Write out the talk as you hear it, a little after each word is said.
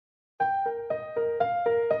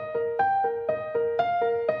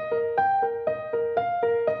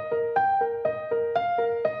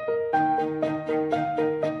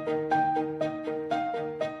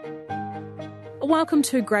Welcome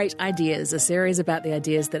to Great Ideas, a series about the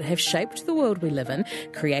ideas that have shaped the world we live in,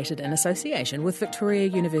 created in association with Victoria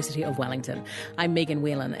University of Wellington. I'm Megan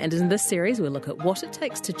Whelan, and in this series we'll look at what it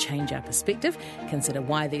takes to change our perspective, consider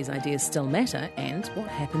why these ideas still matter, and what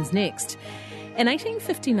happens next. In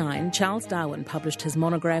 1859, Charles Darwin published his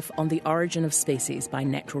monograph on the origin of species by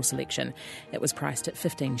natural selection. It was priced at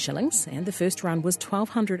 15 shillings, and the first run was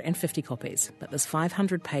 1,250 copies. But this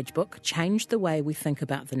 500-page book changed the way we think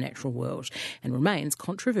about the natural world and remains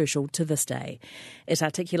controversial to this day. It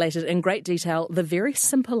articulated in great detail the very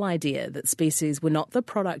simple idea that species were not the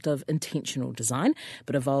product of intentional design,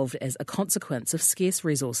 but evolved as a consequence of scarce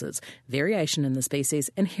resources, variation in the species,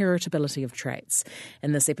 and heritability of traits.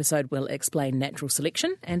 In this episode, we'll explain natural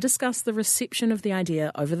selection and discuss the reception of the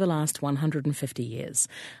idea over the last 150 years.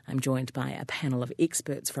 I'm joined by a panel of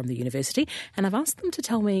experts from the university, and I've asked them to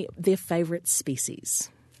tell me their favourite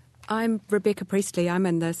species. I'm Rebecca Priestley. I'm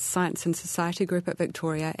in the Science and Society group at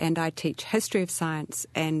Victoria, and I teach history of science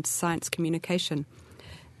and science communication.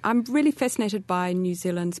 I'm really fascinated by New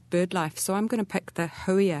Zealand's bird life, so I'm going to pick the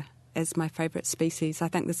huia as my favourite species. I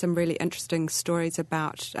think there's some really interesting stories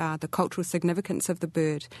about the cultural significance of the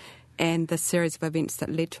bird and the series of events that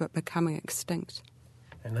led to it becoming extinct.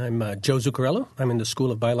 And I'm Joe Zuccarello. I'm in the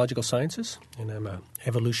School of Biological Sciences, and I'm an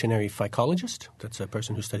evolutionary phycologist. That's a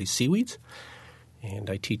person who studies seaweeds. And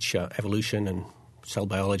I teach evolution and cell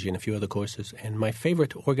biology and a few other courses. And my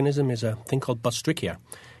favorite organism is a thing called Bostrychia.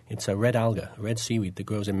 It's a red alga, a red seaweed that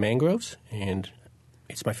grows in mangroves. And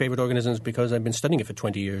it's my favorite organism because I've been studying it for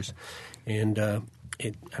 20 years. And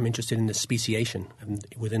I'm interested in the speciation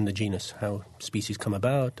within the genus, how species come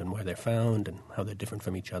about and where they're found and how they're different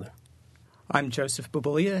from each other. I'm Joseph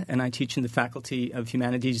Babulia, and I teach in the Faculty of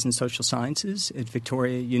Humanities and Social Sciences at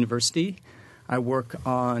Victoria University. I work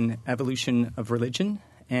on evolution of religion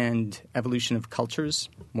and evolution of cultures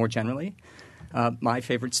more generally. My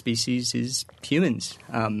favorite species is humans.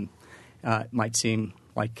 It might seem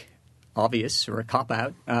like obvious or a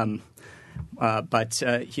cop-out, but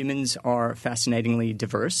humans are fascinatingly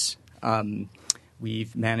diverse.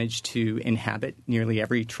 We've managed to inhabit nearly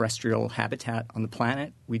every terrestrial habitat on the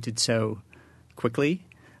planet. We did so quickly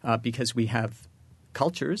because we have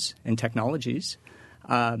cultures and technologies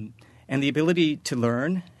and the ability to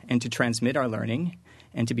learn and to transmit our learning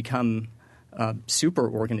and to become super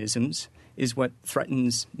organisms is what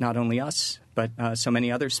threatens not only us but so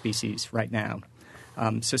many other species right now.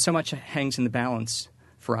 So much hangs in the balance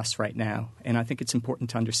for us right now, and I think it's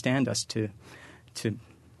important to understand us to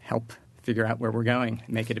help figure out where we're going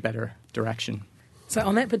and make it a better direction. So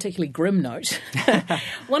on that particularly grim note,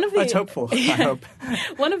 one of the that's hopeful. I hope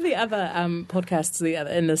one of the other podcasts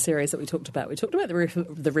in this series that we talked about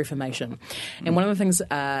the Reformation, and one of the things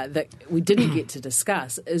that we didn't get to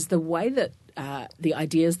discuss is the way that the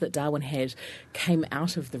ideas that Darwin had came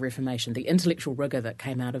out of the Reformation, the intellectual rigour that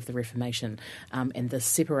came out of the Reformation, and the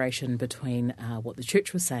separation between what the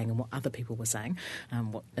church was saying and what other people were saying,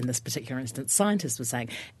 what in this particular instance scientists were saying,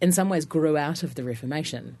 in some ways grew out of the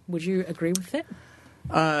Reformation. Would you agree with that?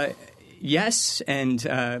 Yes, and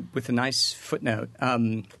with a nice footnote.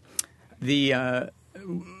 Prior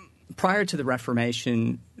to the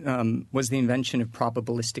Reformation was the invention of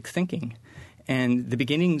probabilistic thinking and the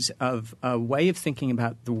beginnings of a way of thinking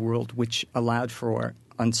about the world which allowed for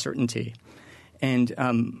uncertainty. And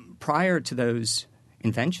prior to those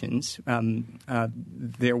inventions,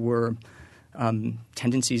 there were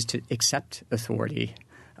tendencies to accept authority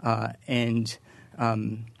and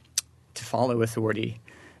to follow authority.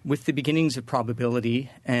 With the beginnings of probability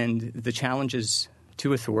and the challenges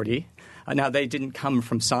to authority, now they didn't come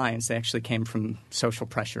from science, they actually came from social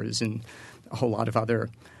pressures and a whole lot of other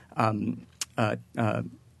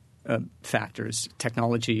factors,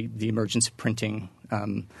 technology, the emergence of printing,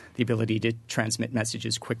 the ability to transmit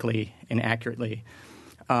messages quickly and accurately.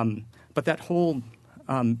 But that whole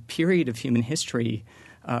period of human history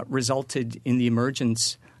resulted in the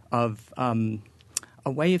emergence of a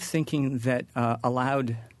way of thinking that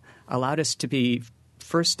allowed us to be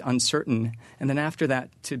first uncertain, and then after that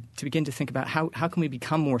to begin to think about how can we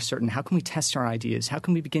become more certain? How can we test our ideas? How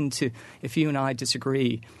can we begin to, if you and I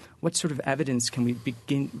disagree, what sort of evidence can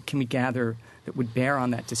we gather that would bear on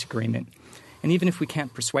that disagreement? And even if we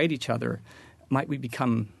can't persuade each other, might we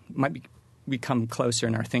become closer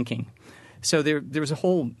in our thinking? So there was a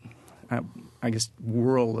whole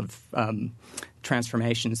whirl of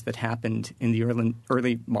transformations that happened in the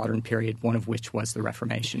early modern period, one of which was the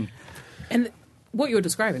Reformation. And what you're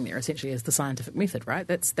describing there essentially is the scientific method, right?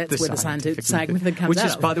 That's where the scientific method comes out. Which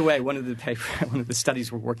is, of. by the way, one of the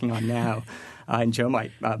studies we're working on now, and Joe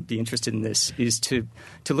might be interested in this, is to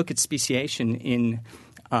look at speciation in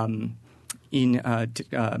in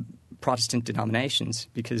Protestant denominations,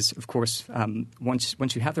 because, of course,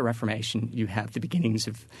 once you have the Reformation, you have the beginnings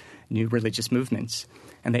of new religious movements,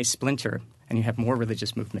 and they splinter, and you have more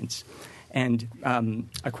religious movements. And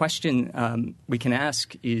a question we can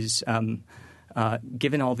ask is,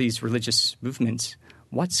 given all these religious movements,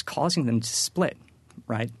 what's causing them to split,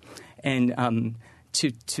 right? And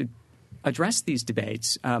to address these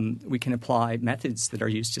debates, we can apply methods that are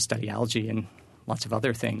used to study algae and lots of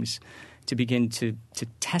other things to begin to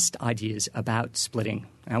test ideas about splitting.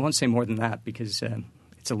 And I won't say more than that because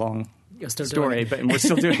it's a long story, but we're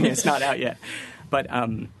still doing it. It's not out yet. But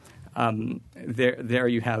there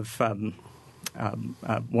you have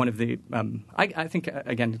one of the I think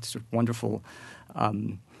again it's sort of wonderful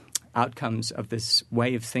outcomes of this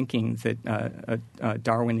way of thinking that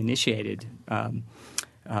Darwin initiated,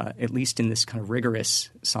 at least in this kind of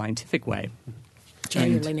rigorous scientific way. Joe,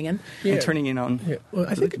 you're leaning in. And turning in on. Yeah. Well,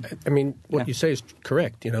 I mean, what you say is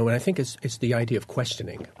correct, and I think it's the idea of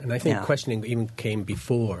questioning. And I think questioning even came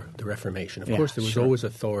before the Reformation. Of course, there was always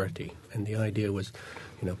authority, and the idea was,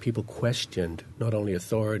 people questioned not only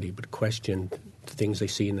authority, but questioned the things they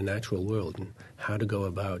see in the natural world and how to go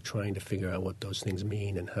about trying to figure out what those things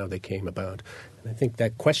mean and how they came about. And I think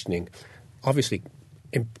that questioning obviously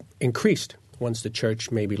increased once the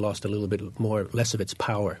church maybe lost a little bit less of its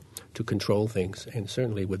power to control things, and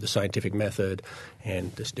certainly with the scientific method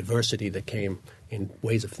and this diversity that came in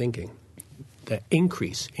ways of thinking, the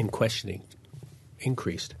increase in questioning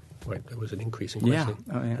increased. Right, there was an increase in questioning.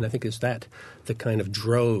 And I think it's that kind of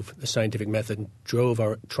drove the scientific method, drove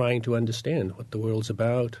our trying to understand what the world's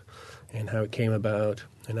about and how it came about.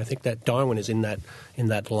 And I think that Darwin is in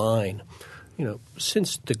that line.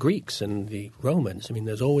 Since the Greeks and the Romans, I mean,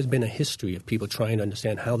 there's always been a history of people trying to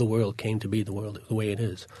understand how the world came to be the world the way it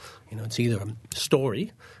is. It's either a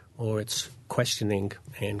story or it's questioning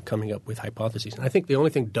and coming up with hypotheses. And I think the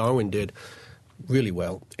only thing Darwin did really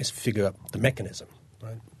well is figure out the mechanism,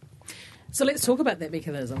 right? So let's talk about that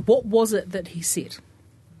mechanism. What was it that he said?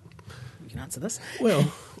 You can answer this.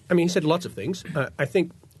 Well, I mean, he said lots of things. I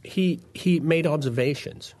think he made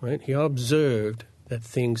observations, right? He observed that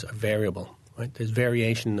things are variable. Right? There's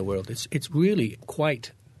variation in the world. It's really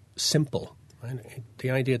quite simple. Right?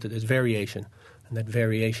 The idea that there's variation and that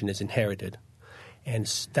variation is inherited, and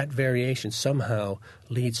that variation somehow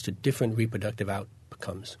leads to different reproductive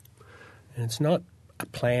outcomes. And it's not a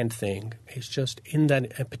planned thing. It's just in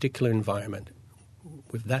that particular environment,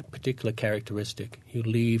 with that particular characteristic, you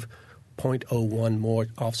leave 0.01 more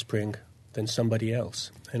offspring than somebody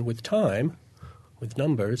else. And with time, with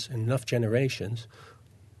numbers and enough generations,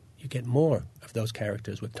 you get more of those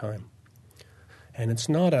characters with time. And it's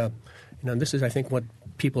not this is, I think, what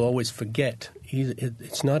people always forget.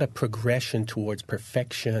 It's not a progression towards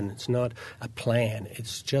perfection. It's not a plan.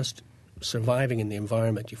 It's just surviving in the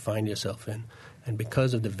environment you find yourself in. And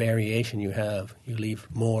because of the variation you have, you leave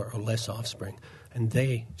more or less offspring. And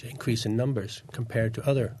they increase in numbers compared to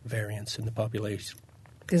other variants in the population.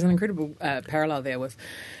 There's an incredible parallel there with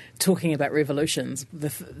talking about revolutions.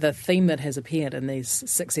 The theme that has appeared in these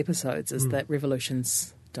 6 episodes is that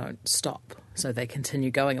revolutions don't stop, so they continue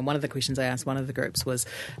going. And one of the questions I asked one of the groups was,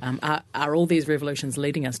 are all these revolutions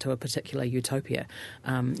leading us to a particular utopia?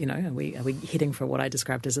 Are we heading for what I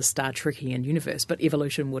described as a Star Trekian universe? But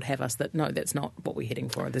evolution would have us that, no, that's not what we're heading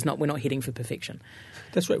for. We're not heading for perfection.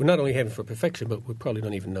 That's right. We're not only heading for perfection, but we probably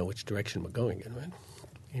don't even know which direction we're going in, right?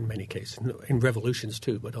 In many cases, in revolutions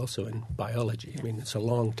too, but also in biology. I mean, it's a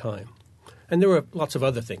long time. And there were lots of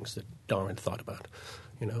other things that Darwin thought about,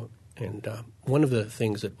 And one of the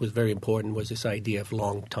things that was very important was this idea of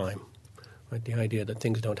long time, right? The idea that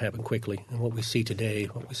things don't happen quickly. And what we see today,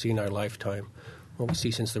 what we see in our lifetime, what we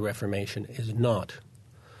see since the Reformation is not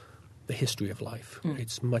the history of life.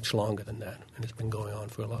 It's much longer than that, and it's been going on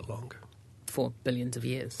for a lot longer. For billions of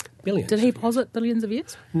years. Billions. Did he posit billions of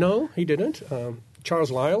years? No, he didn't.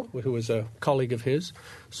 Charles Lyell, who was a colleague of his,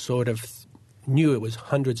 sort of knew it was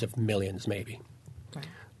hundreds of millions maybe. Right.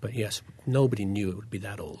 But yes, nobody knew it would be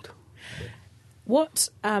that old. What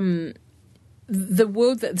the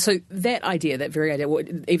world that idea, that very idea,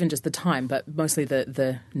 even just the time, but mostly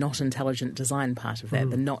the not intelligent design part of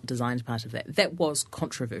that, the not designed part of that was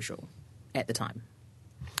controversial at the time.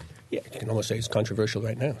 Yeah, you can almost say it's controversial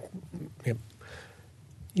right now. Yep.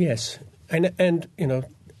 Yes, and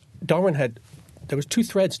Darwin had. There was 2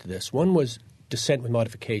 threads to this. One was descent with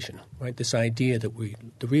modification, right? This idea that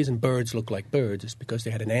the reason birds look like birds is because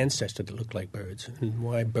they had an ancestor that looked like birds. And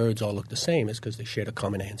why birds all look the same is because they shared a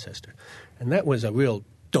common ancestor. And that was a real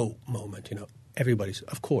dope moment, everybody's,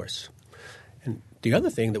 of course. And the other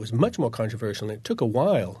thing that was much more controversial, and it took a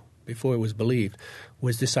while before it was believed,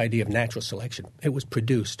 was this idea of natural selection. It was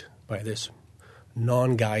produced by this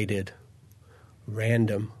non-guided,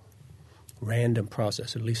 random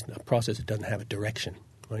process, at least a process that doesn't have a direction.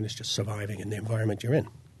 Right? It's just surviving in the environment you're in.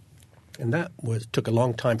 And that took a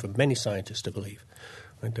long time for many scientists to believe.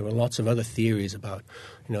 Right? There were lots of other theories about,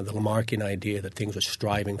 the Lamarckian idea that things were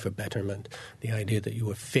striving for betterment, the idea that you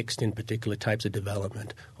were fixed in particular types of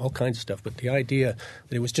development, all kinds of stuff. But the idea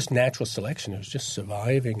that it was just natural selection, it was just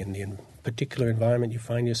surviving in the particular environment you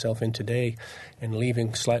find yourself in today and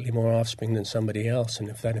leaving slightly more offspring than somebody else. And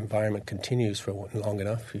if that environment continues for long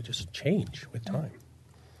enough, you just change with time.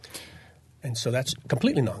 And so that's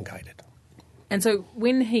completely non-guided. And so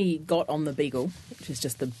when he got on the Beagle, which is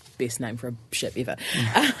just the best name for a ship ever,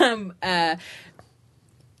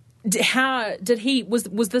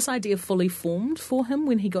 was this idea fully formed for him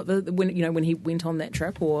when he got when he went on that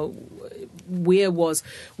trip, or where was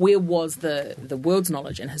the world's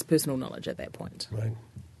knowledge and his personal knowledge at that point? Right.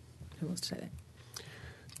 Who wants to say that?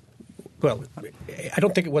 Well, I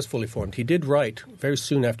don't think it was fully formed. He did write, very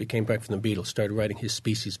soon after he came back from the Beagle, started writing his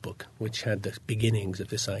Species book, which had the beginnings of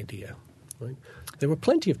this idea. Right? There were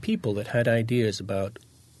plenty of people that had ideas about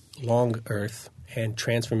long Earth and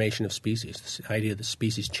transformation of species, this idea that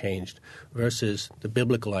species changed, versus the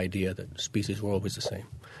biblical idea that species were always the same.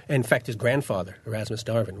 And in fact, his grandfather, Erasmus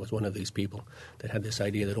Darwin, was one of these people that had this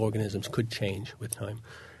idea that organisms could change with time.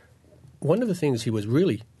 One of the things he was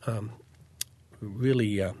really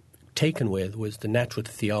taken with was the natural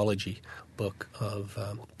theology book of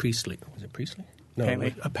Priestley. Was it Priestley? No,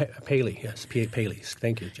 Paley, yes, Paley.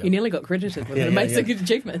 Thank you, Joe. You nearly got credited with an amazing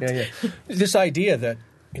achievement. Yeah. This idea that,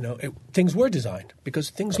 things were designed because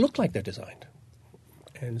things look like they're designed.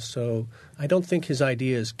 And so I don't think his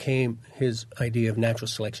idea of natural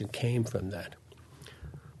selection came from that.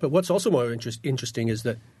 But what's also more interesting is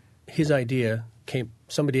that his idea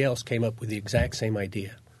somebody else came up with the exact same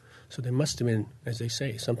idea. So there must have been, as they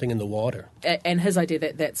say, something in the water. And his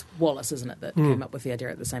idea, that's Wallace, isn't it, that came up with the idea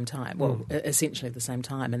at the same time? Well, essentially at the same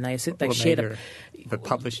time. And they shared it. But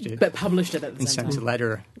published it. But published it at the and same time. And sent a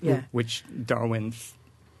letter, which Darwin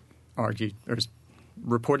argued, or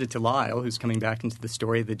reported to Lyell, who's coming back into the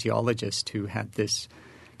story, the geologist who had this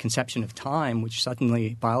conception of time, which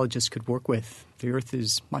suddenly biologists could work with. The Earth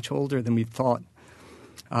is much older than we thought.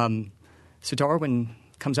 So Darwin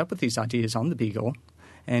comes up with these ideas on the Beagle.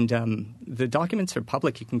 And the documents are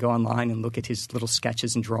public. You can go online and look at his little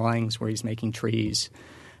sketches and drawings where he's making trees.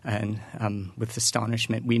 And with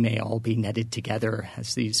astonishment, we may all be netted together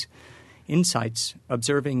as these insights,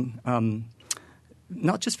 observing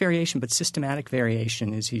not just variation, but systematic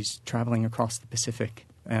variation as he's traveling across the Pacific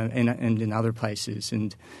and in other places,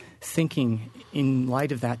 and thinking in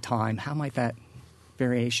light of that time, how might that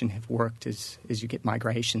variation have worked as you get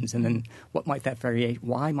migrations, and then why might that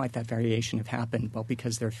variation have happened? Well,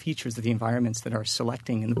 because there are features of the environments that are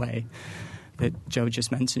selecting in the way that Joe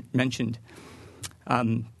just mentioned.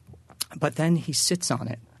 But then he sits on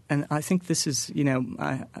it, and I think this is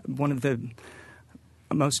one of the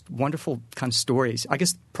most wonderful kind of stories. I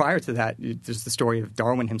guess prior to that, there's the story of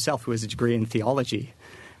Darwin himself, who has a degree in theology,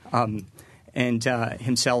 and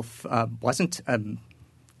himself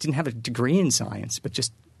didn't have a degree in science, but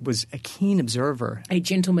just was a keen observer. A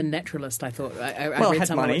gentleman naturalist, I thought. I read had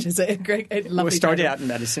somewhere, money. which is a lovely Started title. out in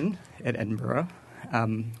medicine at Edinburgh.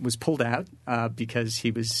 Was pulled out because he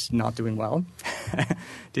was not doing well.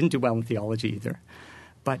 Didn't do well in theology either.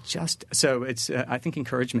 But so it's, I think,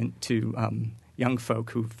 encouragement to young folk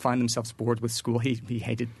who find themselves bored with school. He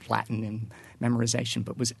hated Latin and memorization,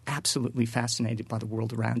 but was absolutely fascinated by the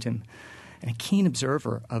world around him. And a keen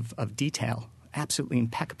observer of detail. Absolutely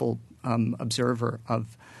impeccable observer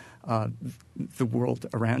of the world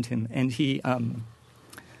around him. And he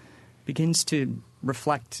begins to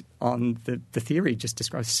reflect on the theory just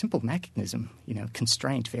describes a simple mechanism,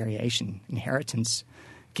 constraint, variation, inheritance,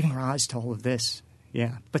 giving rise to all of this.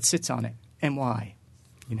 Yeah, but sits on it. And why?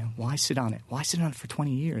 Why sit on it? Why sit on it for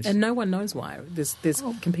 20 years? And no one knows why. There's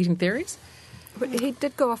competing theories. But he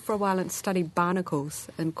did go off for a while and study barnacles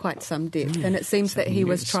in quite some depth. And it seems that he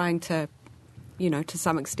was trying to, to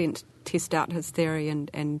some extent test out his theory.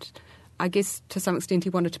 And I guess to some extent he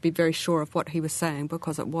wanted to be very sure of what he was saying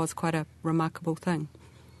because it was quite a remarkable thing.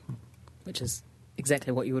 Which is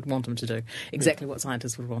exactly what you would want him to do. Exactly what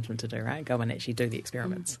scientists would want him to do, right? Go and actually do the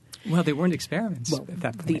experiments. Well, they weren't experiments at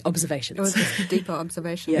that point. The observations. It was just deeper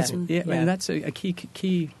observations. Yeah. And that's a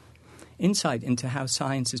key insight into how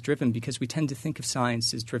science is driven, because we tend to think of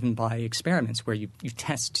science as driven by experiments where you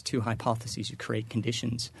test two hypotheses, you create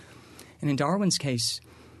conditions. And in Darwin's case,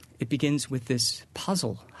 it begins with this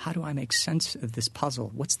puzzle. How do I make sense of this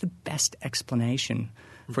puzzle? What's the best explanation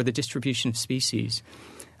for the distribution of species,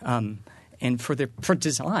 and for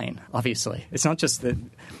design. Obviously, it's not just the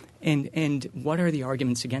and what are the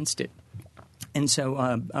arguments against it? And so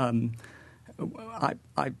I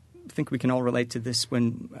think we can all relate to this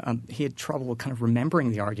when he had trouble kind of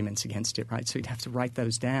remembering the arguments against it, right? So he'd have to write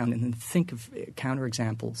those down and then think of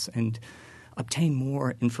counterexamples and obtain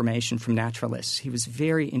more information from naturalists. He was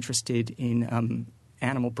very interested in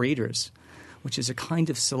animal breeders, which is a kind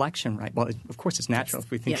of selection, right? Well, of course it's natural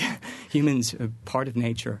if we think humans are part of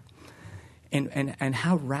nature. And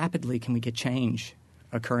how rapidly can we get change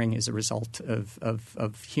occurring as a result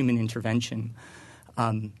of human intervention?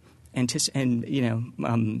 Anticipating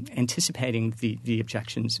the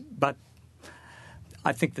objections, but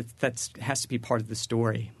I think that has to be part of the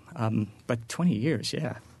story. But 20 years,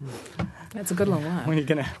 that's a good long while. When are you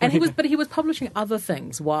gonna? But he was publishing other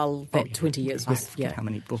things while that 20 years was. I forget how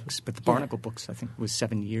many books, but the Barnacle books I think was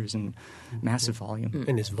 7 years in massive volume.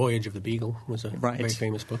 And his Voyage of the Beagle was a very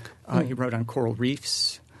famous book. He wrote on coral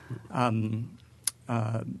reefs.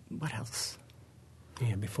 What else?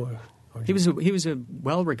 Yeah, before. He was a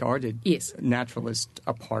well-regarded naturalist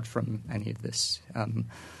apart from any of this. And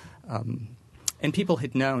people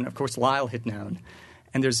had known, of course, Lyell had known.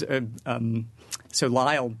 And there's so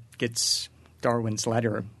Lyell gets Darwin's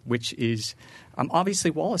letter, which is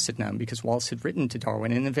obviously Wallace had known because Wallace had written to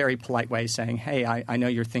Darwin in a very polite way saying, hey, I know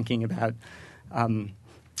you're thinking about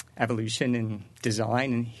evolution and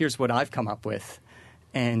design, and here's what I've come up with.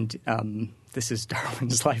 And this is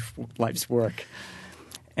Darwin's life's work.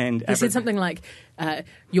 And he said something like,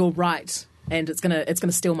 "You're right, and it's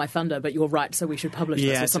gonna steal my thunder, but you're right, so we should publish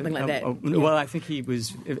this," or something like that. Well, I think he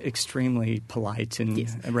was extremely polite,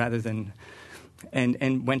 and rather than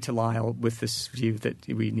and went to Lyell with this view that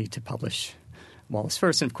we need to publish Wallace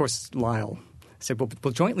first. And of course, Lyell said, "Well,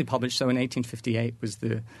 we'll jointly publish." So in 1858 was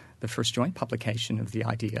the first joint publication of the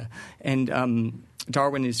idea, and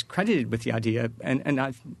Darwin is credited with the idea, and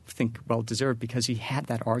I think well-deserved because he had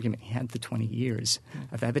that argument. He had the 20 years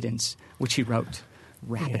of evidence, which he wrote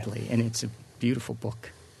rapidly, and it's a beautiful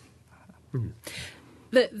book.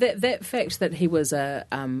 That fact that he was a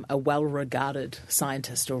well-regarded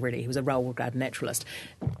scientist already, he was a well-regarded naturalist,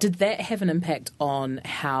 did that have an impact on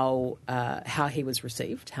how he was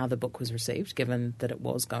received, how the book was received, given that it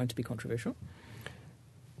was going to be controversial?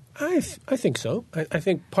 I think so. I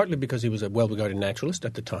think partly because he was a well-regarded naturalist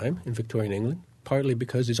at the time in Victorian England, partly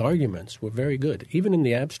because his arguments were very good. Even in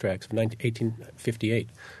the abstracts of 1858,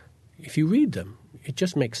 if you read them, it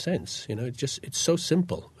just makes sense. It's so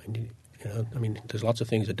simple. There's lots of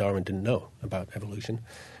things that Darwin didn't know about evolution,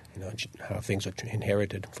 how things are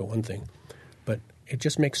inherited, for one thing. But it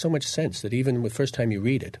just makes so much sense that even the first time you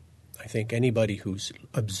read it, I think anybody who's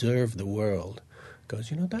observed the world goes,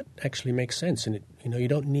 that actually makes sense. And, you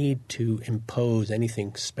don't need to impose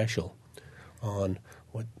anything special on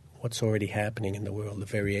what's already happening in the world, the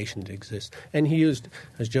variation that exists. And he used,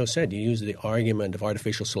 as Joe said, the argument of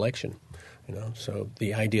artificial selection. So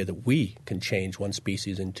the idea that we can change one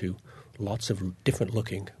species into lots of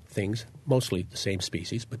different-looking things, mostly the same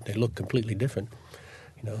species, but they look completely different.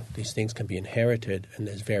 These things can be inherited, and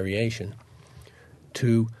there's variation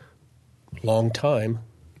to long time,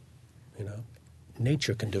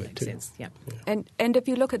 nature can do it too. Makes sense, yeah. And if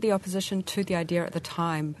you look at the opposition to the idea at the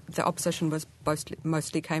time, the opposition was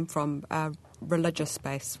mostly came from a religious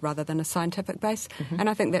space rather than a scientific base. And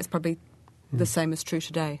I think that's probably the same is true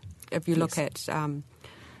today. If you look at,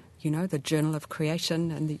 the Journal of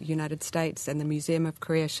Creation in the United States and the Museum of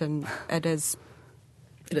Creation, it is,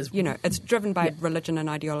 it's driven by religion and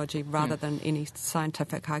ideology rather than any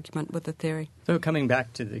scientific argument with the theory. So coming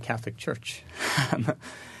back to the Catholic Church,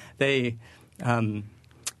 they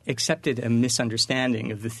accepted a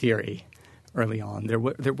misunderstanding of the theory early on. There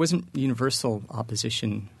wasn't universal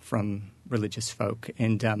opposition from religious folk,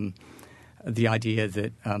 and the idea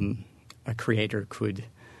that a creator could,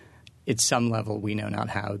 at some level, we know not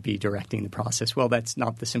how, be directing the process. Well, that's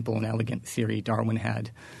not the simple and elegant theory Darwin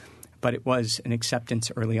had, but it was an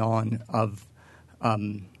acceptance early on of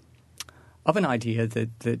an idea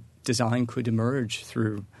that design could emerge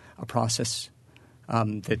through a process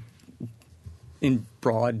that, in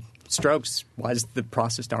broad strokes, was the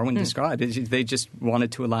process Darwin described. They just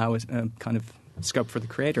wanted to allow a kind of scope for the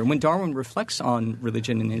creator. And when Darwin reflects on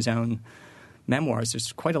religion in his own memoirs,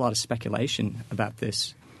 there's quite a lot of speculation about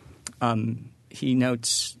this. He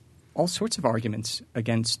notes all sorts of arguments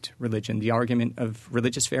against religion. The argument of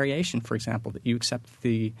religious variation, for example, that you accept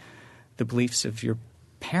the beliefs of your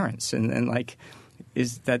parents, and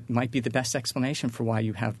is that might be the best explanation for why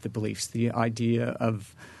you have the beliefs. The idea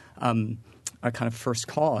of a kind of first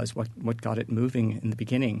cause, what got it moving in the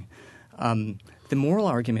beginning. the moral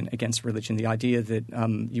argument against religion, the idea that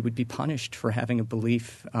you would be punished for having a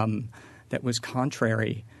belief that was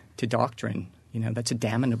contrary to doctrine, that's a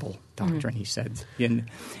damnable doctrine, he said.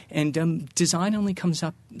 And design only comes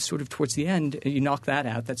up sort of towards the end. You knock that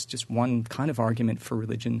out. That's just one kind of argument for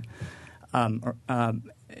religion.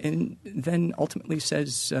 And then ultimately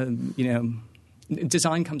says,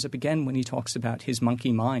 design comes up again when he talks about his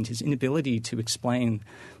monkey mind, his inability to explain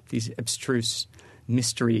these abstruse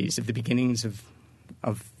mysteries of the beginnings of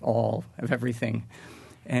everything.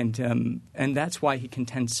 And that's why he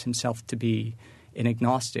contends himself to be an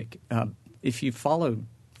agnostic. If you follow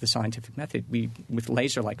the scientific method, with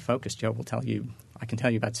laser-like focus, Joe will tell you, I can tell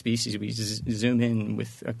you about species. We zoom in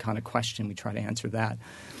with a kind of question. We try to answer that.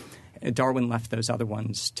 Darwin left those other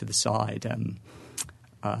ones to the side,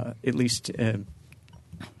 at least.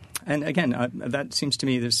 And again, that seems to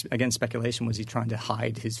me, there's, again, speculation. Was he trying to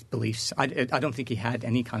hide his beliefs? I don't think he had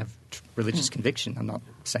any kind of religious conviction. I'm not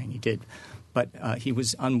saying he did. But he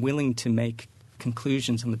was unwilling to make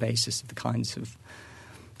conclusions on the basis of the kinds of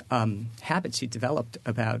habits he developed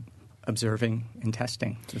about observing and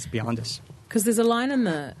testing. It's beyond us. Because there's a line in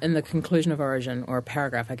the conclusion of Origin, or a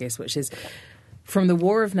paragraph, I guess, which is, "From the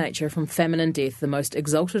war of nature, from famine and death, the most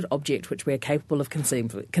exalted object which we are capable of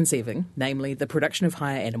conceiving, namely the production of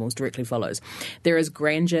higher animals, directly follows. There is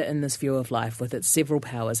grandeur in this view of life, with its several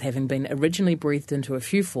powers having been originally breathed into a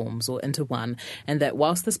few forms, or into one, and that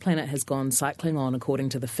whilst this planet has gone cycling on according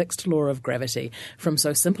to the fixed law of gravity, from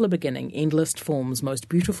so simple a beginning, endless forms, most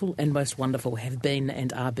beautiful and most wonderful, have been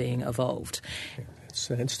and are being evolved."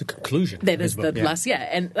 It's the conclusion. That is the plus, yeah.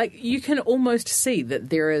 And you can almost see that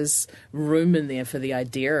there is room in there for the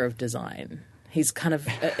idea of design. He's kind of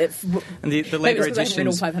and the later editions, I haven't read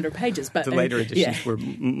all 500 pages, but the later editions were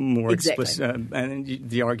more explicit. And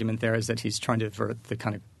the argument there is that he's trying to avert the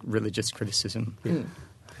kind of religious criticism.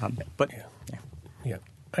 I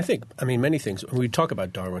think, many things. When we talk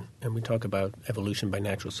about Darwin and we talk about evolution by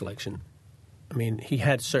natural selection, he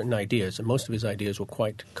had certain ideas, and most of his ideas were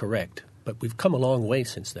quite correct. But we've come a long way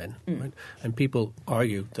since then, right? And people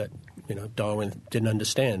argue that Darwin didn't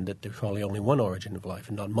understand that there's probably only one origin of life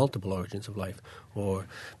and not multiple origins of life, or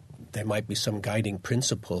there might be some guiding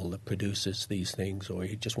principle that produces these things, or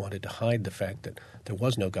he just wanted to hide the fact that there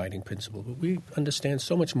was no guiding principle. But we understand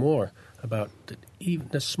so much more about even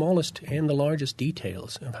the smallest and the largest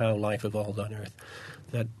details of how life evolved on Earth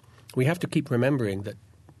that we have to keep remembering that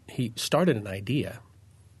he started an idea,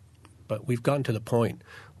 but we've gotten to the point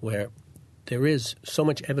where there is so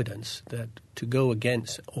much evidence that to go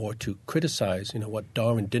against or to criticize, what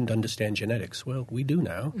Darwin didn't understand genetics, well, we do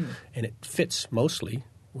now, and it fits mostly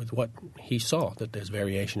with what he saw, that there's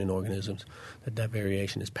variation in organisms, that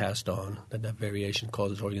variation is passed on, that variation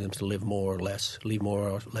causes organisms to live more or less, leave more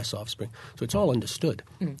or less offspring. So it's all understood.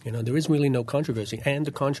 There is really no controversy, and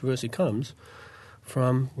the controversy comes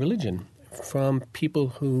from religion, from people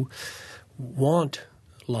who want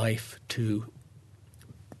life to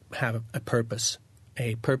have a purpose,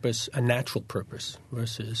 a natural purpose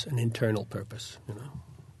versus an internal purpose.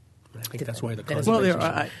 I think that's why the controversy.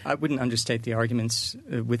 Well, I wouldn't understate the arguments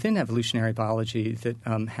within evolutionary biology that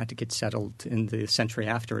had to get settled in the century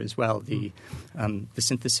after as well. The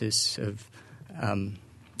synthesis of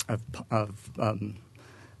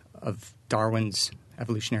Darwin's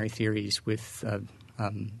evolutionary theories with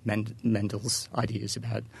Mendel's ideas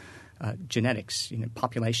about genetics,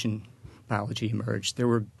 population biology emerged. There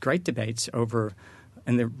were great debates over,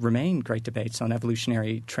 and there remain great debates on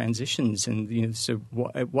evolutionary transitions, and so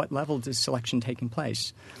at what level is selection taking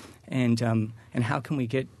place, and how can we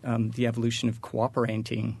get the evolution of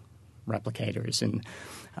cooperating replicators, and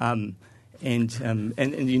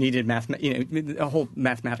you needed a whole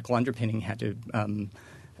mathematical underpinning had to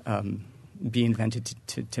be invented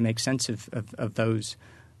to make sense of those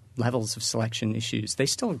levels of selection issues. They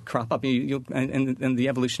still crop up. And the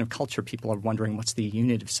evolution of culture, people are wondering what's the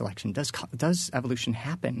unit of selection. Does evolution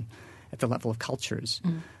happen at the level of cultures?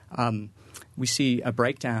 We see a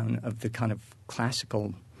breakdown of the kind of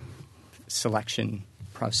classical selection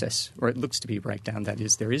process, or it looks to be a breakdown. That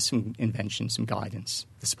is, there is some invention, some guidance.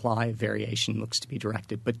 The supply of variation looks to be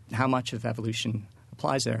directed. But how much of evolution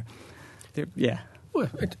applies there? Well,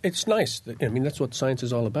 it's nice. That's what science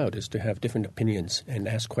is all about, is to have different opinions and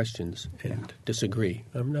ask questions and disagree.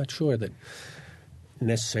 I'm not sure that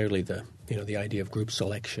necessarily the idea of group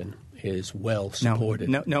selection is well supported.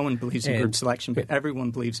 No one believes in group selection, but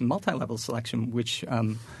everyone believes in multi-level selection, which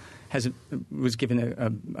was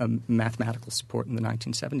given a mathematical support in the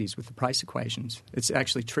 1970s with the Price equations. It's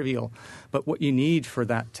actually trivial. But what you need for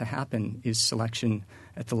that to happen is selection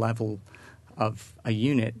at the level of a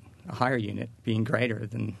unit, a higher unit, being greater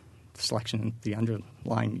than selection in the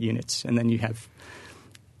underlying units, and then you have.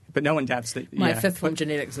 But no one doubts that. My fifth form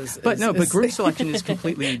genetics is. But group selection is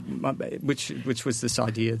completely, which was this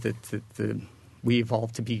idea that we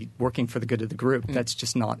evolved to be working for the good of the group. That's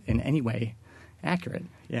just not in any way accurate.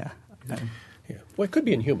 Yeah. Well, it could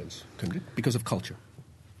be in humans, couldn't it? Because of culture.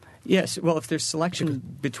 Yes. Well, if there's selection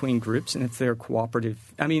between groups and if they're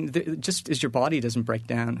cooperative, I mean, just as your body doesn't break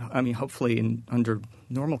down, I mean, hopefully under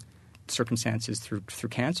normal circumstances through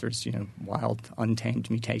cancers, wild, untamed,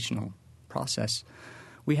 mutational process,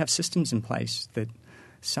 we have systems in place that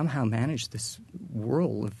somehow manage this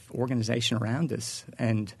whirl of organization around us.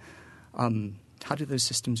 And how do those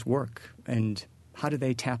systems work? And how do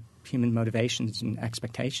they tap human motivations and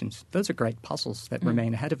expectations? Those are great puzzles that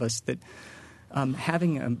remain ahead of us that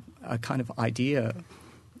having a kind of idea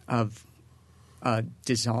of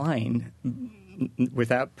design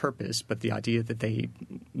without purpose, but the idea that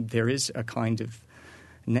there is a kind of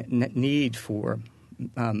need for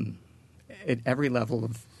at every level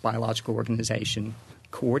of biological organization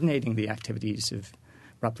coordinating the activities of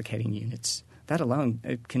replicating units. That alone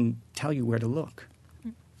it can tell you where to look.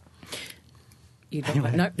 You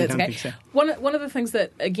don't no, that's okay. So. One of the things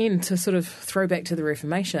that, again, to sort of throw back to the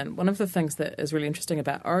Reformation, one of the things that is really interesting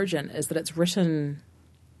about Origin is that it's written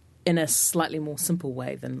in a slightly more simple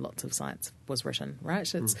way than lots of science was written,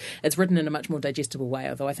 right? It's written in a much more digestible way,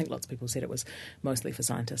 although I think lots of people said it was mostly for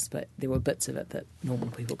scientists, but there were bits of it that normal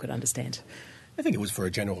people could understand. I think it was for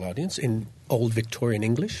a general audience. In old Victorian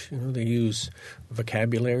English, they use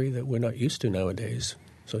vocabulary that we're not used to nowadays.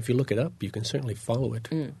 So if you look it up, you can certainly follow it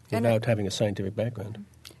without having a scientific background.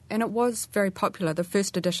 And it was very popular. The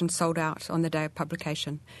first edition sold out on the day of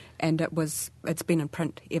publication, and it's been in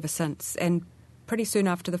print ever since. And pretty soon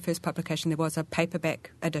after the first publication, there was a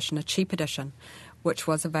paperback edition, a cheap edition, which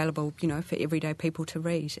was available, for everyday people to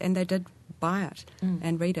read. And they did buy it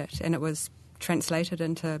and read it. And it was translated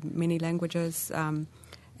into many languages and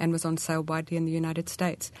was on sale widely in the United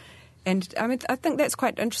States. And I think that's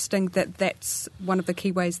quite interesting that that's one of the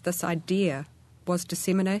key ways this idea was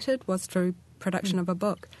disseminated, was through production of a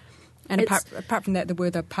book. And apart from that, there were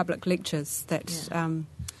the public lectures that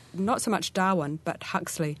not so much Darwin, but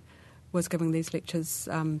Huxley was giving these lectures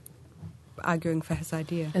arguing for his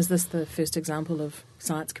idea. Is this the first example of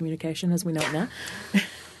science communication as we know it now?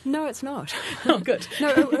 No, it's not. Oh, good. No,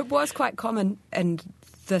 it was quite common in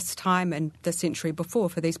this time and the century before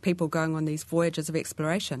for these people going on these voyages of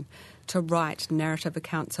exploration to write narrative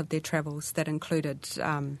accounts of their travels that included,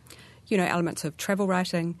 elements of travel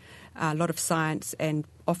writing, a lot of science, and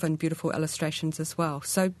often beautiful illustrations as well.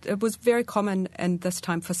 So it was very common in this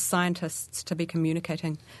time for scientists to be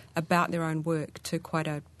communicating about their own work to quite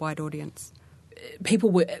a wide audience. People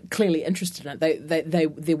were clearly interested in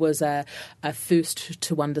it. There was a thirst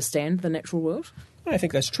to understand the natural world. I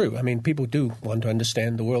think that's true. I mean, people do want to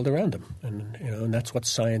understand the world around them, and that's what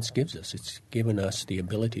science gives us. It's given us the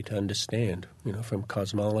ability to understand, from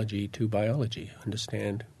cosmology to biology,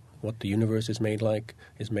 understand what the universe is made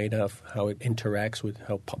of, how it interacts with,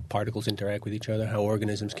 how particles interact with each other, how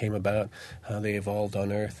organisms came about, how they evolved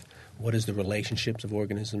on Earth, what is the relationships of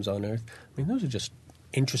organisms on Earth. I mean, those are just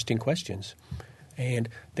interesting questions, and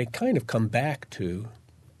they kind of come back to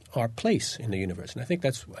our place in the universe. And I think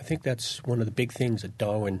that's one of the big things that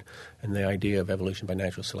Darwin and the idea of evolution by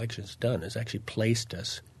natural selection has done, is actually placed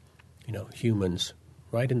us, humans,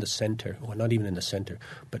 right in the center, or not even in the center,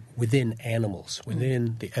 but within animals,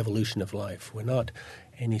 within the evolution of life. We're not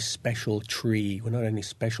any special tree, we're not any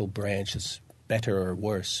special branch that's better or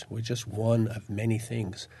worse. We're just one of many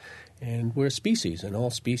things. And we're a species, and all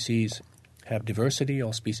species have diversity,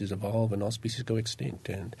 all species evolve, and all species go extinct.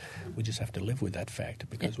 And we just have to live with that fact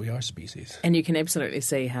because we are species. And you can absolutely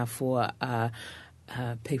see how for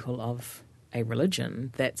people of a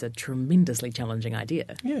religion, that's a tremendously challenging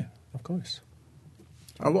idea. Yeah, of course.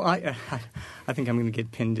 Oh, well, I think I'm going to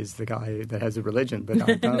get pinned as the guy that has a religion, but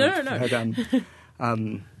I don't.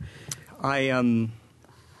 No.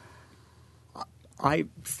 I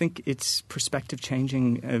think it's perspective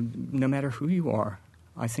changing, no matter who you are.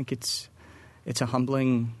 I think it's a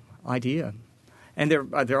humbling idea, and there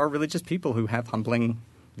are religious people who have humbling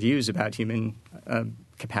views about human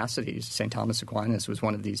capacities. St. Thomas Aquinas was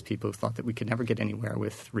one of these people who thought that we could never get anywhere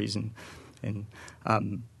with reason, and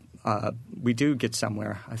we do get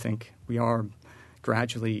somewhere. I think we are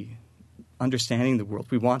gradually understanding the world.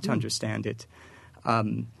 We want to understand it,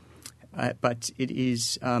 but it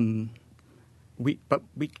is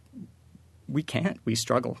we can't. We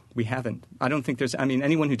struggle. We haven't. I don't think there's –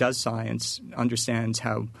 anyone who does science understands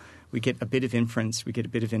how we get a bit of inference, we get a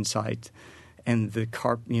bit of insight, and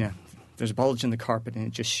there's a bulge in the carpet and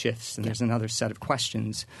it just shifts, and there's another set of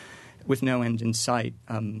questions. with no end in sight.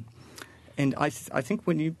 And I think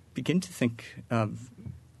when you begin to think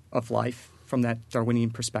of life from that Darwinian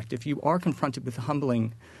perspective, you are confronted with a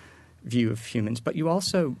humbling view of humans. But you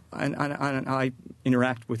also, and I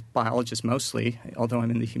interact with biologists mostly, although I'm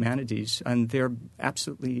in the humanities, and they're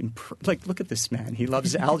absolutely like, look at this man. He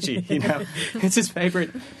loves algae. It's his favorite.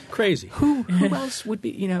 Crazy. Who else would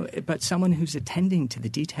be, but someone who's attending to the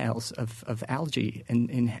details of algae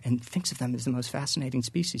and thinks of them as the most fascinating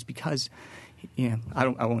species because,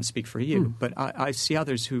 I won't speak for you, but I see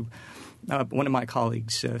others who. One of my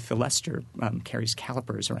colleagues, Phil Lester, carries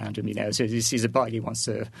calipers around him. So he sees a bug, he wants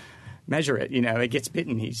to measure it. It gets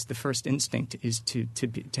bitten. The first instinct is to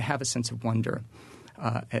have a sense of wonder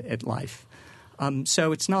at life.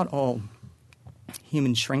 So it's not all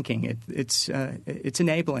human shrinking. It's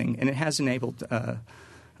enabling, and it has enabled,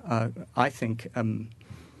 I think,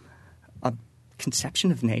 a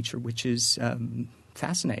conception of nature which is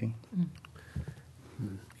fascinating.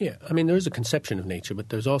 Yeah, I mean, there is a conception of nature, but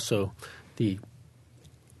there's also the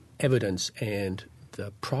evidence and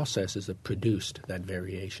the processes that produced that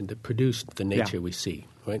variation, that produced the nature we see,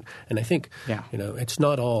 right? And I think, it's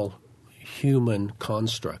not all human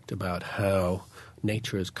construct about how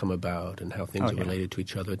nature has come about and how things are related to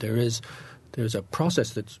each other. There's a process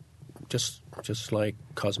that's just like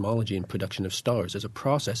cosmology and production of stars. There's a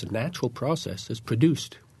process, a natural process that's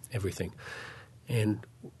produced everything. And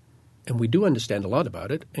we do understand a lot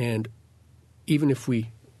about it, and even if we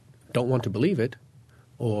don't want to believe it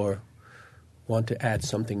or want to add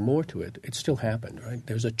something more to it, it still happened, right?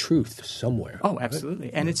 There's a truth somewhere. Oh, absolutely.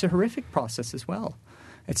 Right? And it's a horrific process as well.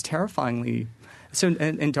 It's terrifyingly... So,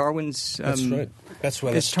 and Darwin's... That's right. That's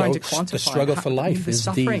why trying to quantify the struggle for life is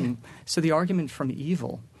suffering. So the argument from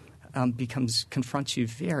evil confronts you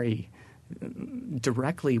very...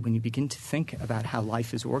 directly when you begin to think about how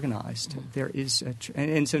life is organized. There is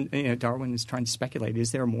so Darwin is trying to speculate,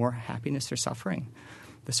 is there more happiness or suffering?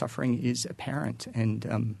 The suffering is apparent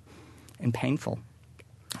and painful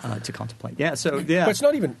to contemplate. But it's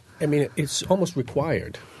not even, it's almost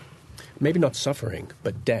required. Maybe not suffering,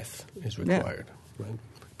 but death is required, right?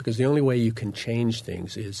 Because the only way you can change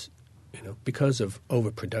things is because of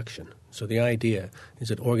overproduction. So the idea is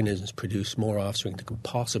that organisms produce more offspring than can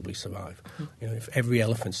possibly survive. If every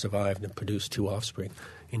elephant survived and produced 2 offspring,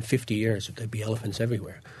 in 50 years there'd be elephants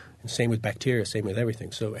everywhere. And same with bacteria, same with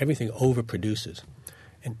everything. So everything overproduces.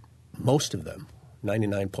 And most of them,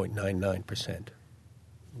 99.99%,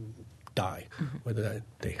 die. Whether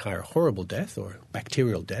they die a horrible death or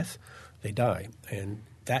bacterial death, they die. And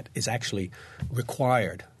that is actually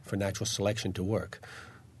required for natural selection to work,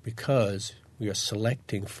 because we are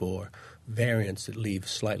selecting for variants that leave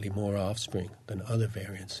slightly more offspring than other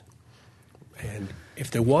variants. And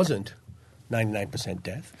if there wasn't 99%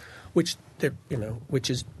 death, which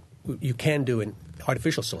you can do in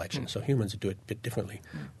artificial selection, so humans do it a bit differently.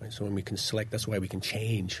 Right? So when we can select, that's why we can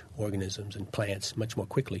change organisms and plants much more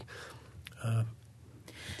quickly.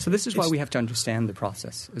 So this is why we have to understand the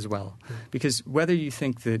process as well. Because whether you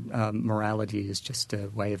think that morality is just a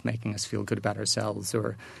way of making us feel good about ourselves,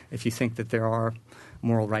 or if you think that there are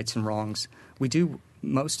moral rights and wrongs,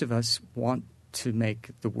 most of us want to make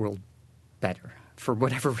the world better for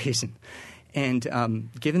whatever reason. And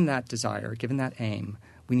given that desire, given that aim,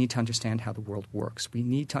 we need to understand how the world works. We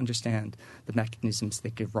need to understand the mechanisms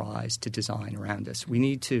that give rise to design around us. We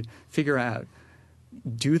need to figure out,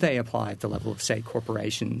 do they apply at the level of, say,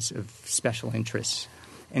 corporations of special interests?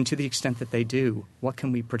 And to the extent that they do, what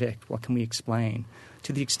can we predict? What can we explain?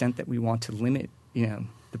 To the extent that we want to limit,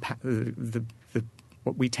 the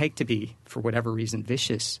what we take to be, for whatever reason,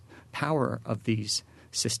 vicious power of these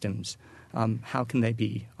systems, how can they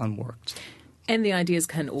be unworked? And the ideas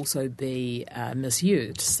can also be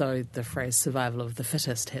misused. So the phrase survival of the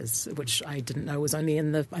fittest which I didn't know was only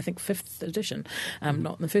in the, I think, 5th edition,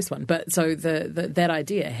 not in the first one. But so that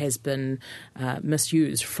idea has been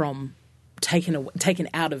misused taken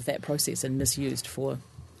out of that process and misused for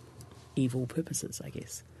evil purposes, I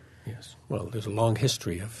guess. Yes. Well, there's a long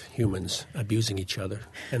history of humans abusing each other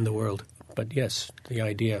and the world. But yes, the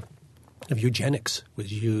idea of eugenics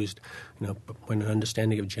was used, when an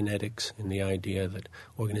understanding of genetics and the idea that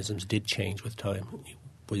organisms did change with time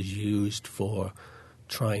was used for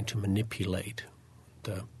trying to manipulate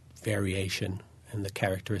the variation and the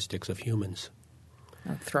characteristics of humans.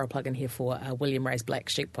 I'll throw a plug in here for William Ray's Black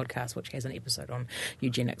Sheep podcast, which has an episode on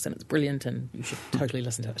eugenics, and it's brilliant, and you should totally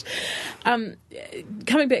listen to it.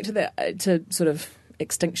 Coming back to sort of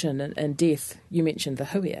extinction and death, you mentioned the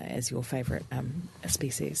huia as your favourite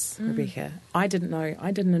species, Rebecca. I didn't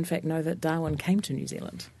in fact know that Darwin came to New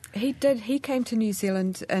Zealand. He did. He came to New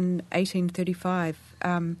Zealand in 1835.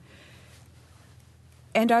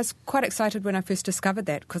 And I was quite excited when I first discovered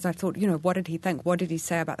that, because I thought, what did he think? What did he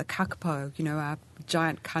say about the kakapo, our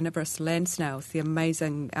giant carnivorous land snails, the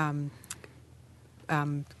amazing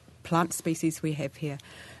plant species we have here.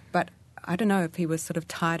 But I don't know if he was sort of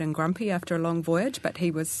tired and grumpy after a long voyage, but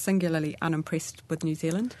he was singularly unimpressed with New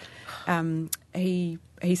Zealand. He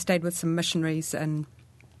stayed with some missionaries in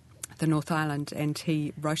the North Island, and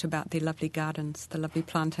he wrote about their lovely gardens, the lovely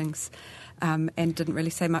plantings, and didn't really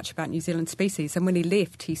say much about New Zealand species. And when he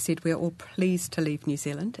left, he said, "We're all pleased to leave New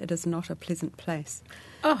Zealand. It is not a pleasant place."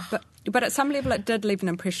 Oh. But at some level it did leave an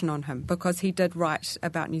impression on him, because he did write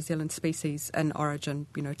about New Zealand species in Origin,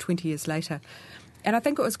 20 years later. And I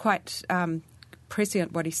think it was quite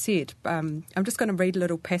prescient what he said. I'm just going to read a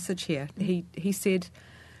little passage here. He said,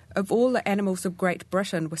 "If all the animals of Great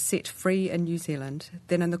Britain were set free in New Zealand,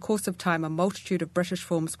 then in the course of time a multitude of British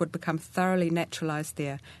forms would become thoroughly naturalised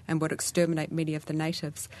there and would exterminate many of the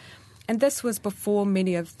natives." And this was before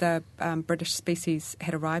many of the British species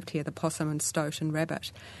had arrived here, the possum and stoat and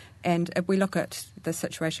rabbit. And if we look at the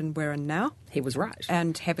situation we're in now... He was right.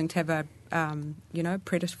 And having to have a,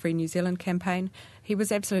 predator-free New Zealand campaign, he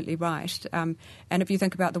was absolutely right. And if you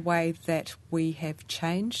think about the way that we have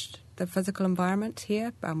changed the physical environment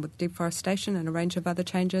here with deforestation and a range of other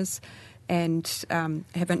changes, and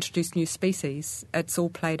have introduced new species, it's all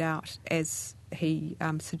played out as he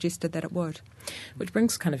suggested that it would. Which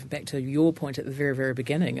brings kind of back to your point at the very, very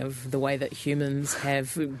beginning of the way that humans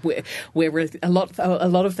have, where a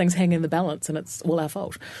lot of things hang in the balance, and it's all our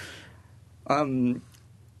fault. I don't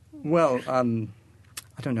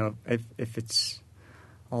know if it's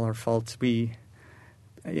all our fault.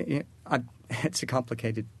 It's a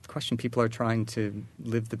complicated question. People are trying to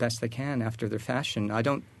live the best they can after their fashion. I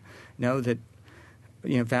don't know that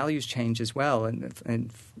values change as well,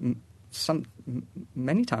 and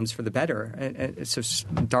many times for the better. So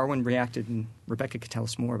Darwin reacted, and Rebecca could tell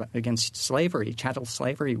us more against slavery. Chattel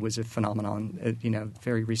slavery was a phenomenon,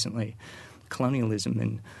 very recently. Colonialism,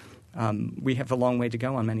 and we have a long way to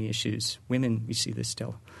go on many issues. Women, we see this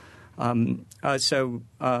still. It's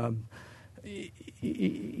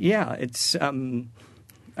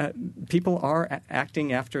people are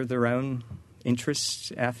acting after their own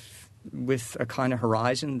interests with a kind of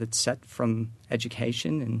horizon that's set from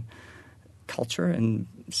education and culture, and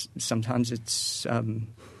sometimes it's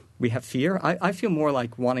we have fear. I feel more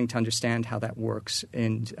like wanting to understand how that works,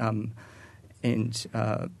 and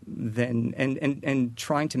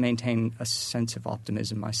trying to maintain a sense of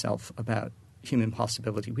optimism myself about human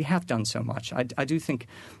possibility. We have done so much. I do think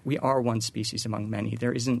we are one species among many.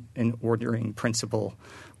 There isn't an ordering principle.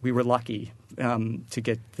 We were lucky to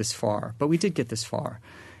get this far, but we did get this far.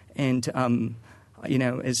 And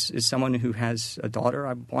as someone who has a daughter,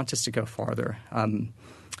 I want us to go farther. And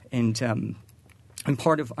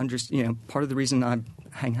part of the reason I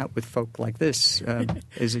hang out with folk like this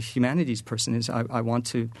as a humanities person is I want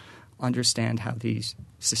to understand how these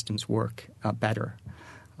systems work better.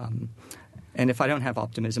 And if I don't have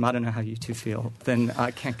optimism, I don't know how you two feel, then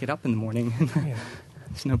I can't get up in the morning. Yeah.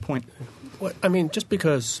 There's no point. Well, I mean, just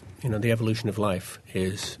because, the evolution of life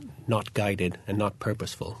is not guided and not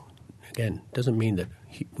purposeful, again, doesn't mean that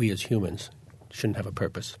we as humans shouldn't have a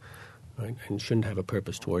purpose, right? And shouldn't have a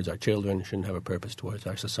purpose towards our children, shouldn't have a purpose towards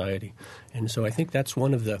our society. And so I think that's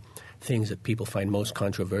one of the things that people find most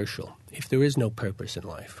controversial. If there is no purpose in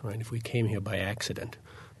life, right? If we came here by accident,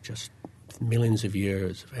 just millions of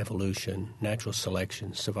years of evolution, natural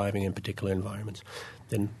selection, surviving in particular environments,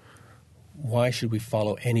 then why should we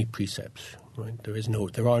follow any precepts? Right? There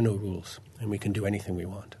are no rules, and we can do anything we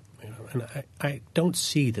want. And I don't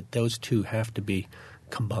see that those two have to be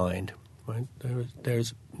combined. Right?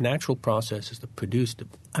 There's natural processes that produce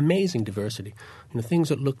amazing diversity, things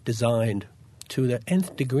that look designed to the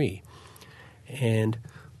nth degree, and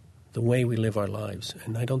the way we live our lives.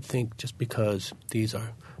 And I don't think just because these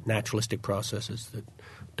are naturalistic processes that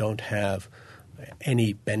don't have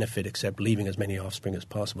any benefit except leaving as many offspring as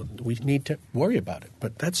possible, we need to worry about it.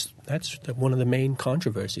 But that's one of the main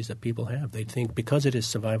controversies that people have. They think because it is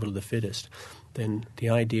survival of the fittest, then the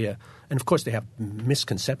idea, and of course they have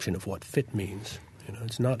misconception of what fit means.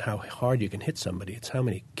 It's not how hard you can hit somebody, it's how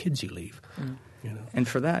many kids you leave. And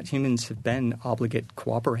for that, humans have been obligate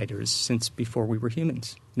cooperators since before we were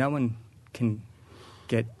humans. No one can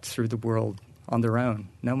get through the world on their own.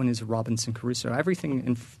 No one is a Robinson Crusoe.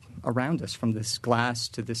 Everything around us, from this glass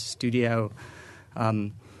to this studio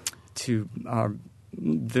to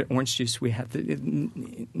the orange juice we have,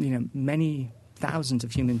 many thousands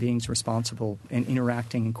of human beings responsible and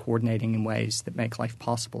interacting and coordinating in ways that make life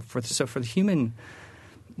possible. For the human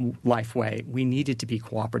life way, we needed to be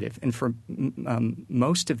cooperative. And for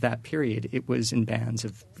most of that period, it was in bands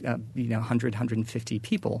of 100, 150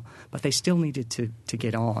 people, but they still needed to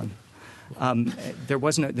get on.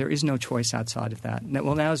 There is no choice outside of that.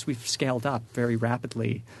 Now as we've scaled up very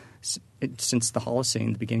rapidly since the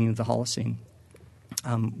Holocene, the beginning of the Holocene,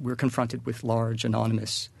 we're confronted with large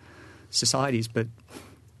anonymous societies, but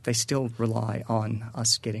they still rely on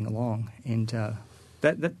us getting along. And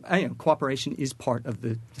cooperation is part of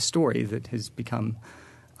the story that has become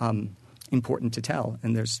important to tell.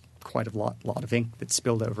 And there's quite a lot of ink that's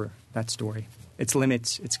spilled over that story. Its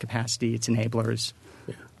limits, its capacity, its enablers.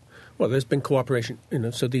 Yeah. Well, there's been cooperation,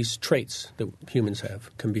 so these traits that humans have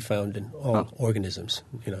can be found in all organisms,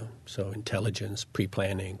 so intelligence,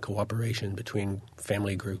 pre-planning, cooperation between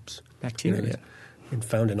family groups. Bacteria. And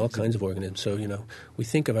found in all kinds of organisms. So, we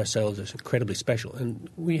think of ourselves as incredibly special. And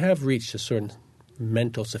we have reached a certain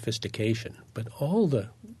mental sophistication. But all the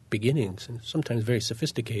beginnings, and sometimes very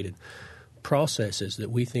sophisticated processes that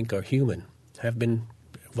we think are human, have been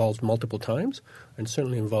evolved multiple times and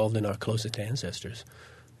certainly involved in our closest ancestors.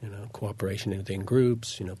 Cooperation within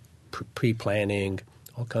groups, pre-planning,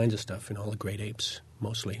 all kinds of stuff. And all the great apes,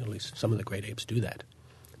 mostly, at least some of the great apes do that.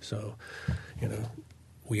 So,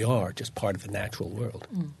 we are just part of the natural world.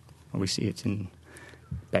 Well, we see it in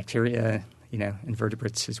bacteria,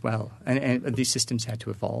 invertebrates as well. And these systems had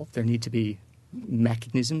to evolve. There need to be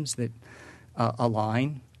mechanisms that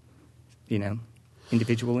align,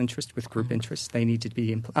 individual interest with group interest. They need to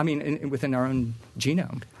be within our own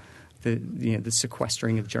genome. The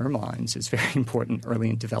sequestering of germlines is very important early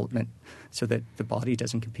in development so that the body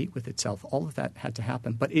doesn't compete with itself. All of that had to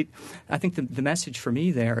happen. But I think the message for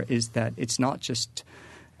me there is that it's not just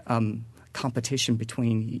competition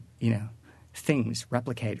between, things,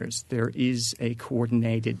 replicators. There is a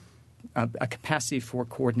coordinated a capacity for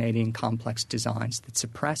coordinating complex designs that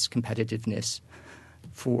suppress competitiveness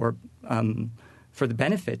for the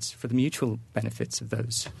benefits, for the mutual benefits of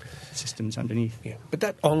those systems underneath. Yeah, but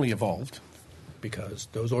that only evolved because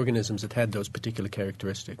those organisms that had those particular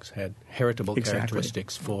characteristics had heritable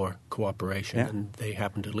characteristics for cooperation, and they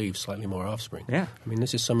happened to leave slightly more offspring. Yeah.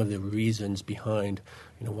 This is some of the reasons behind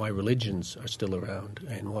why religions are still around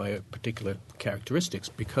and why particular characteristics,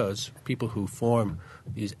 because people who form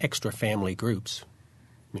these extra family groups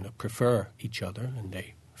prefer each other and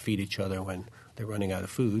they feed each other when they're running out of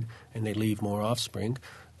food, and they leave more offspring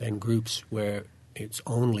than groups where it's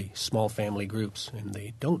only small family groups and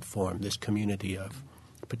they don't form this community of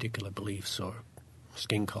particular beliefs or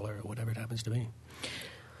skin color or whatever it happens to be.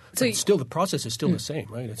 So still, the process is still the same,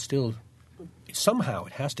 right? It's still somehow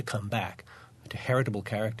it has to come back to heritable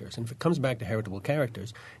characters. And if it comes back to heritable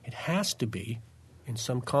characters, it has to be in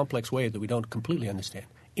some complex way that we don't completely understand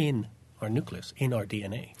in our nucleus, in our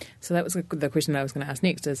DNA. So that was the question that I was going to ask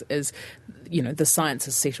next is the science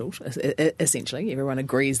is settled, essentially. Everyone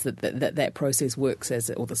agrees that process works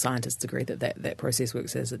or the scientists agree that process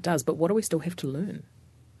works as it does. But what do we still have to learn?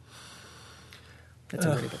 That's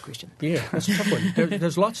a really good question. Yeah, that's a tough one.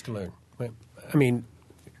 There's lots to learn.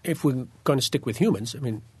 If we're going to stick with humans,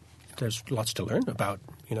 there's lots to learn about,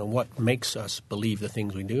 what makes us believe the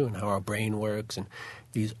things we do and how our brain works and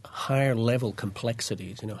these higher level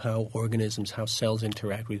complexities, how organisms, how cells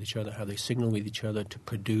interact with each other, how they signal with each other to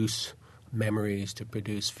produce memories, to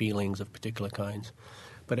produce feelings of particular kinds.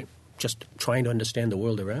 But just trying to understand the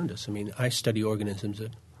world around us. I study organisms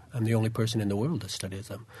that I'm the only person in the world that studies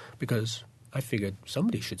them because I figured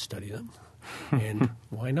somebody should study them. And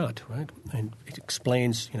why not, right? And it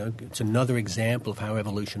explains, it's another example of how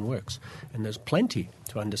evolution works. And there's plenty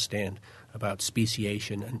to understand about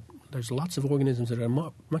speciation. And there's lots of organisms that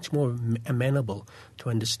are much more amenable to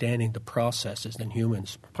understanding the processes than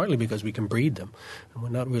humans, partly because we can breed them. And we're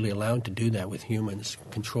not really allowed to do that with humans,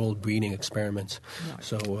 controlled breeding experiments. Right.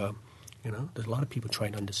 So, there's a lot of people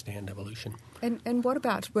trying to understand evolution. And what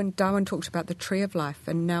about when Darwin talked about the tree of life,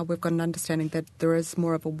 and now we've got an understanding that there is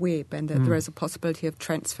more of a web and that there is a possibility of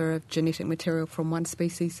transfer of genetic material from one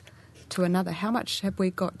species to another. How much have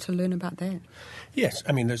we got to learn about that? Yes,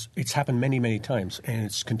 it's happened many, many times, and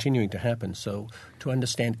it's continuing to happen. So to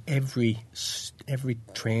understand every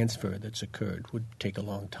transfer that's occurred would take a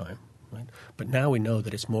long time. Right? But now we know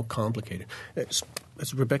that it's more complicated. As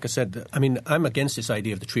Rebecca said, I'm against this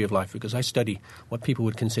idea of the tree of life because I study what people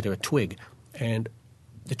would consider a twig. And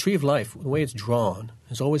the tree of life, the way it's drawn,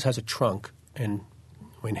 always has a trunk. And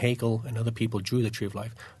when Haeckel and other people drew the tree of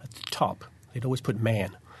life, at the top, they'd always put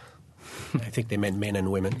man. I think they meant men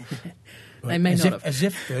and women. They may not have. As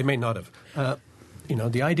if they may not have.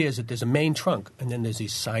 the idea is that there's a main trunk and then there's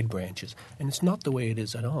these side branches. And it's not the way it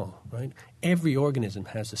is at all, right? Every organism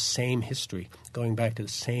has the same history, going back to the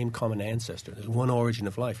same common ancestor. There's one origin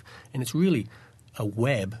of life. And it's really a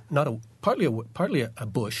web, partly a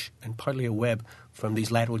bush and partly a web from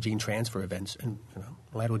these lateral gene transfer events. And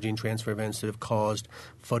lateral gene transfer events that have caused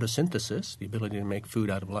photosynthesis, the ability to make food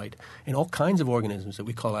out of light, and all kinds of organisms that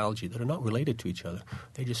we call algae that are not related to each other.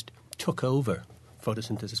 They just took over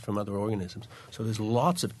photosynthesis from other organisms. So there's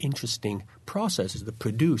lots of interesting processes that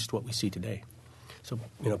produced what we see today. So,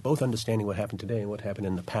 both understanding what happened today and what happened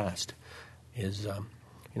in the past is,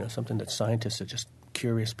 something that scientists are just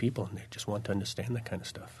curious people, and they just want to understand that kind of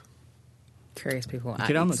stuff. Curious people.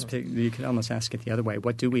 You could almost ask it the other way.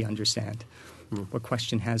 What do we understand? What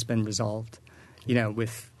question has been resolved,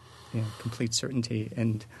 with complete certainty?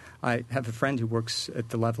 And I have a friend who works at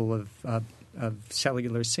the level of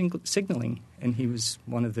cellular signaling, and he was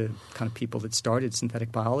one of the kind of people that started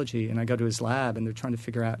synthetic biology. And I go to his lab, and they're trying to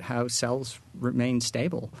figure out how cells remain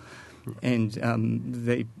stable. And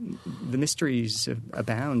the mysteries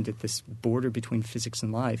abound at this border between physics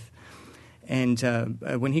and life. And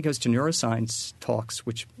when he goes to neuroscience talks,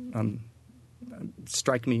 which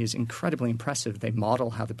strike me as incredibly impressive, they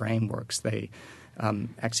model how the brain works. They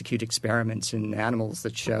execute experiments in animals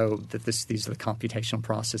that show that these are the computational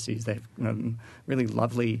processes. They have really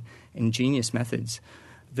lovely, ingenious methods.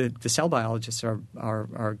 The cell biologists are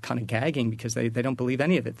kind of gagging because they don't believe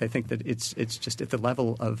any of it. They think that it's just at the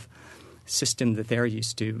level of system that they're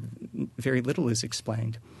used to. Very little is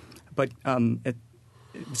explained. But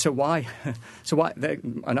so why?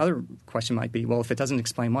 Another question might be, well, if it doesn't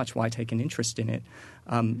explain much, why take an interest in it?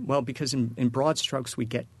 Well, because in broad strokes, we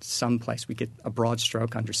get someplace. We get a broad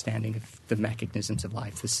stroke understanding of the mechanisms of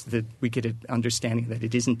life. We get an understanding that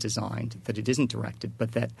it isn't designed, that it isn't directed,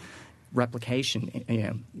 but that replication,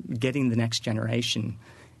 getting the next generation,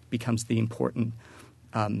 becomes the important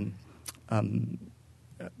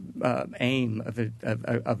aim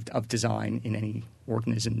of design in any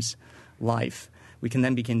organism's life. We can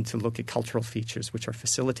then begin to look at cultural features which are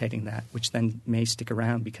facilitating that, which then may stick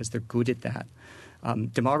around because they're good at that.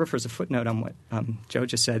 Demographers, a footnote on what Joe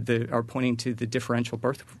just said, are pointing to the differential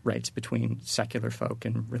birth rates between secular folk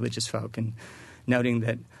and religious folk, and noting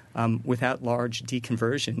that without large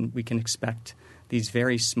deconversion, we can expect these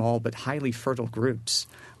very small but highly fertile groups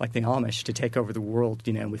like the Amish to take over the world,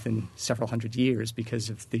 within several hundred years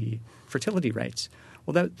because of the fertility rates.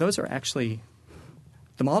 Well, those are actually –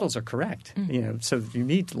 the models are correct. So you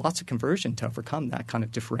need lots of conversion to overcome that kind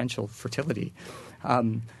of differential fertility.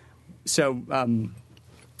 Luckily, some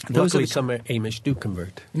Amish do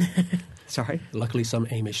convert. Sorry? Luckily, some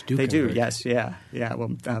Amish do They convert. do, yes, yeah.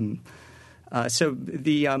 Well, so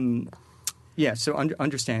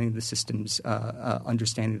understanding the systems,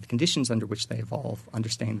 understanding the conditions under which they evolve,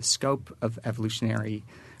 understanding the scope of evolutionary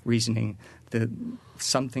reasoning.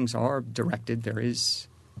 Some things are directed. There is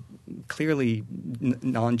clearly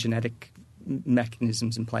non-genetic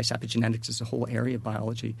mechanisms in place. Epigenetics is a whole area of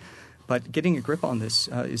biology. But getting a grip on this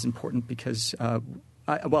is important because,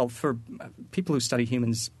 for people who study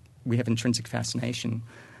humans, we have intrinsic fascination.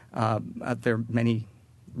 There are many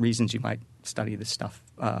reasons you might study this stuff.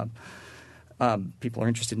 People are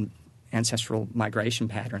interested in ancestral migration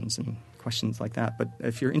patterns and questions like that. But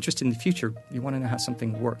if you're interested in the future, you want to know how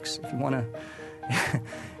something works.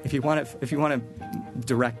 If you want to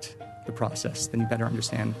direct the process, then you better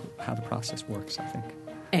understand how the process works, I think.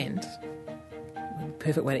 And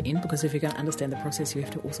perfect way to end, because if you're going to understand the process, you have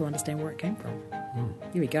to also understand where it came from.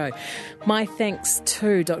 Here we go. My thanks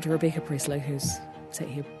to Dr. Rebecca Priestley, who's sat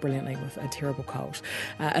here brilliantly with a terrible cold,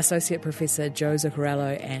 Associate Professor Joe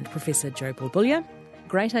Zuccarello and Professor Joe Borbulya.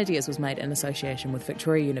 Great Ideas was made in association with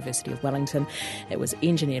Victoria University of Wellington. It was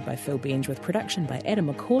engineered by Phil Benge with production by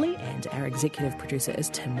Adam McCauley, and our executive producer is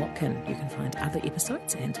Tim Watkin. You can find other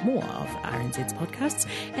episodes and more of RNZ's podcasts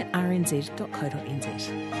at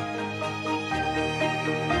rnz.co.nz.